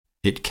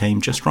It came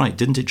just right,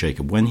 didn't it,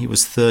 Jacob, when he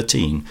was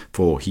 13,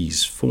 for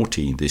he's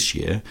 14 this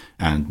year,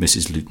 and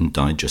Mrs Luton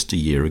died just a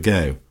year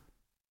ago.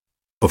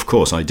 Of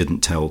course I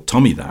didn't tell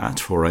Tommy that,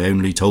 for I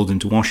only told him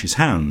to wash his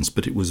hands,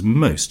 but it was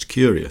most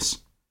curious.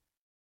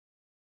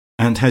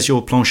 And has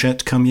your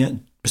planchette come yet,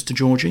 Mr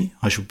Georgie?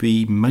 I shall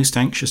be most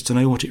anxious to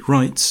know what it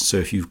writes, so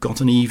if you've got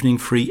an evening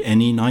free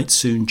any night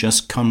soon,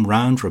 just come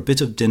round for a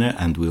bit of dinner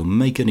and we'll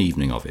make an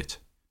evening of it,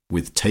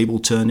 with table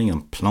turning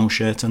and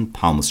planchette and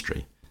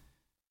palmistry.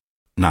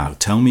 Now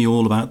tell me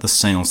all about the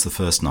séance the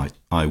first night.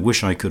 I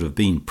wish I could have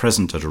been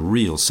present at a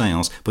real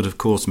séance, but of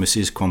course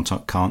Mrs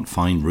Quantock can't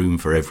find room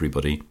for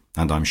everybody,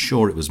 and I'm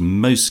sure it was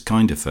most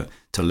kind of her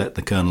to let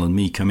the Colonel and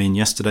me come in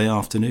yesterday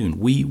afternoon.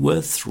 We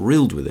were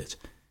thrilled with it.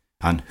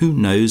 And who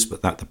knows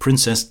but that the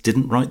Princess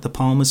didn't write the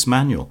Palmer's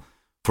Manual,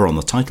 for on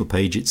the title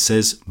page it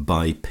says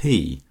by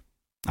P,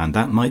 and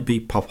that might be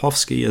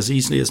Popovsky as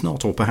easily as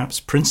not, or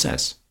perhaps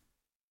Princess.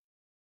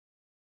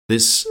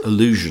 This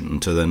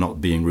allusion to there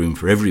not being room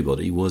for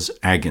everybody was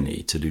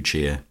agony to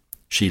Lucia.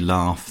 She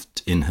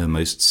laughed in her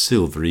most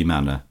silvery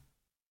manner.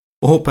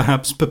 Or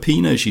perhaps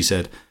Peppino, she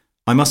said.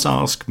 I must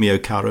ask, mio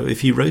caro,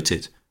 if he wrote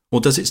it. Or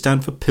does it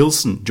stand for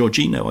Pillson?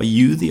 Georgino, are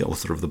you the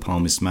author of the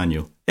Palmist's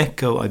Manual?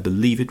 Ecco, I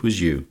believe it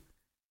was you.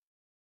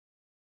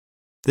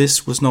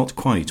 This was not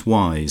quite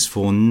wise,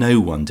 for no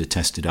one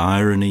detested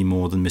irony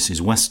more than Mrs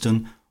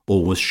Weston,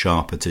 or was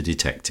sharper to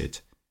detect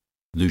it.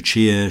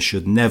 Lucia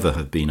should never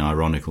have been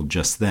ironical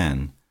just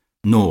then,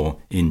 nor,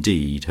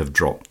 indeed, have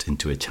dropped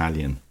into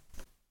Italian.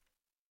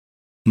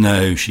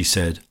 No, she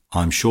said,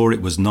 I'm sure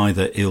it was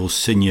neither Il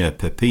Signor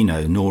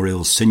Peppino nor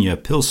Il Signor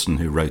Pillson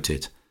who wrote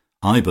it.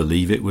 I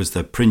believe it was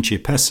the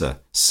Principessa,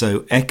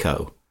 so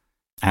ecco.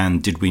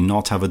 And did we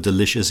not have a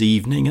delicious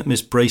evening at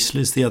Miss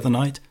Bracely's the other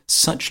night?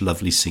 Such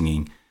lovely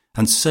singing,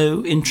 and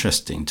so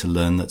interesting to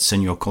learn that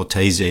Signor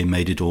Cortese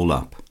made it all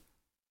up.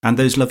 And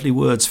those lovely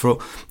words, for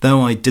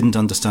though I didn't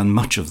understand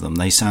much of them,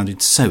 they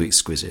sounded so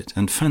exquisite,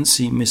 and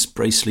fancy Miss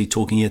Bracely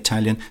talking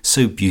Italian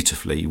so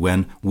beautifully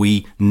when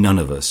we none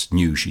of us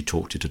knew she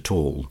talked it at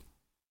all.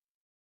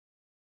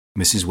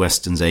 Mrs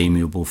Weston's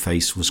amiable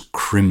face was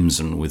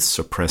crimson with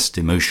suppressed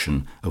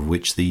emotion, of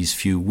which these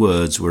few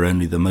words were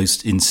only the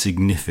most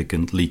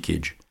insignificant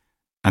leakage,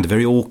 and a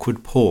very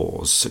awkward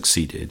pause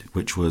succeeded,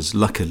 which was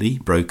luckily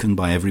broken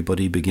by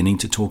everybody beginning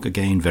to talk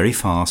again very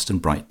fast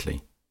and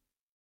brightly.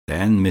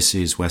 Then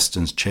Mrs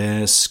Weston's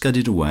chair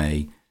scudded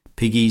away,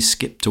 Piggy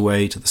skipped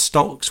away to the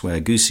stocks, where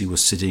Goosey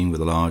was sitting with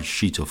a large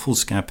sheet of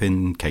foolscap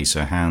in case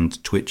her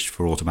hand twitched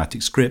for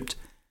automatic script,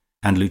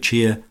 and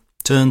Lucia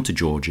turned to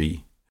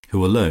Georgie,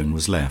 who alone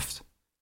was left.